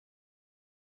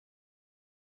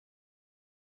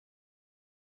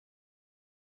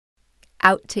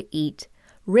Out to Eat,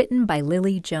 written by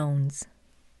Lily Jones.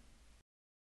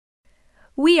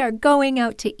 We are going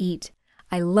out to eat.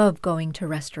 I love going to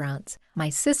restaurants. My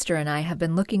sister and I have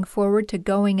been looking forward to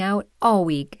going out all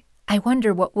week. I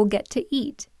wonder what we'll get to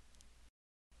eat.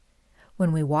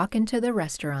 When we walk into the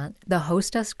restaurant, the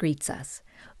hostess greets us.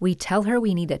 We tell her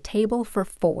we need a table for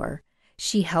 4.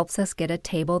 She helps us get a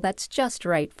table that's just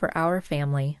right for our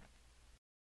family.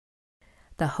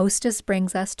 The hostess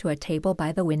brings us to a table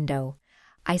by the window.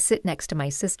 I sit next to my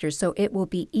sister so it will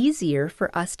be easier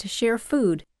for us to share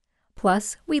food.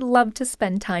 Plus, we love to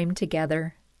spend time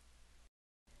together.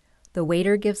 The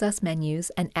waiter gives us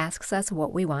menus and asks us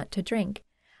what we want to drink.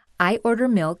 I order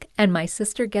milk and my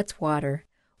sister gets water.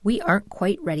 We aren't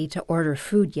quite ready to order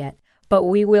food yet, but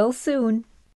we will soon.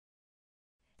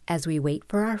 As we wait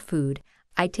for our food,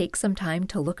 I take some time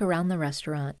to look around the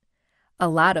restaurant. A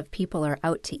lot of people are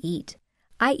out to eat.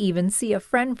 I even see a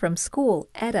friend from school,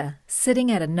 Etta,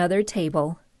 sitting at another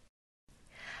table.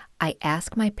 I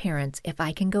ask my parents if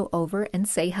I can go over and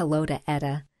say hello to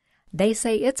Etta. They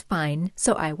say it's fine,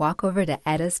 so I walk over to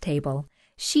Etta's table.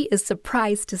 She is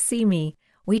surprised to see me.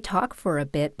 We talk for a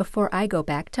bit before I go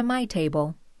back to my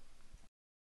table.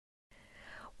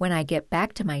 When I get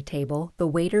back to my table, the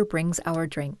waiter brings our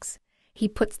drinks. He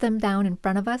puts them down in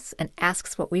front of us and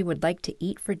asks what we would like to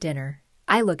eat for dinner.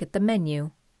 I look at the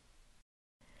menu.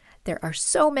 There are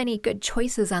so many good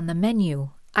choices on the menu.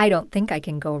 I don't think I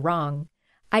can go wrong.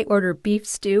 I order beef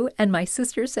stew and my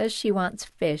sister says she wants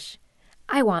fish.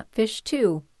 I want fish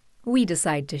too. We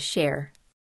decide to share.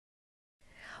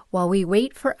 While we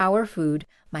wait for our food,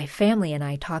 my family and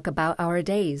I talk about our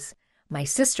days. My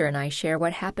sister and I share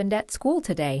what happened at school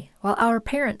today, while our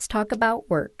parents talk about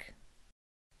work.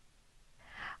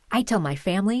 I tell my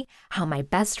family how my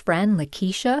best friend,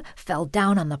 Lakeisha, fell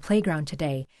down on the playground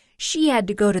today. She had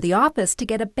to go to the office to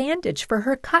get a bandage for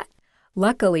her cut.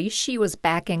 Luckily, she was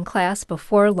back in class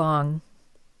before long.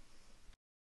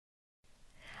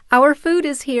 Our food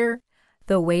is here.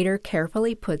 The waiter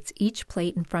carefully puts each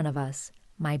plate in front of us.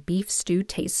 My beef stew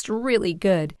tastes really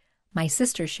good. My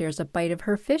sister shares a bite of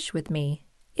her fish with me.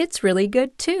 It's really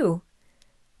good too.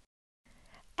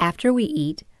 After we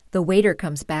eat, the waiter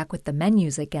comes back with the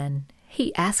menus again.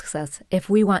 He asks us if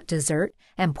we want dessert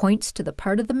and points to the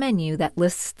part of the menu that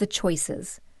lists the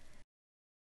choices.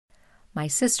 My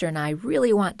sister and I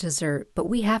really want dessert, but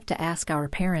we have to ask our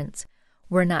parents.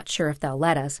 We're not sure if they'll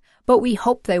let us, but we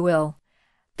hope they will.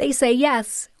 They say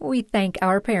yes. We thank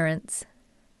our parents.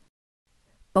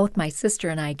 Both my sister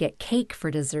and I get cake for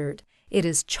dessert. It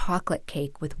is chocolate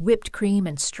cake with whipped cream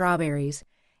and strawberries.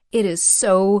 It is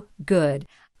so good.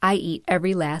 I eat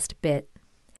every last bit.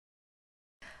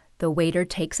 The waiter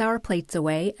takes our plates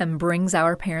away and brings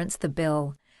our parents the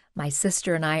bill. My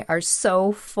sister and I are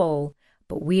so full,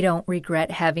 but we don't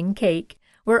regret having cake.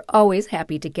 We're always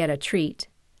happy to get a treat.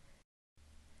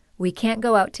 We can't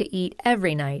go out to eat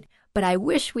every night, but I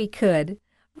wish we could.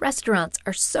 Restaurants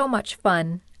are so much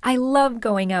fun. I love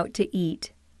going out to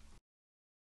eat.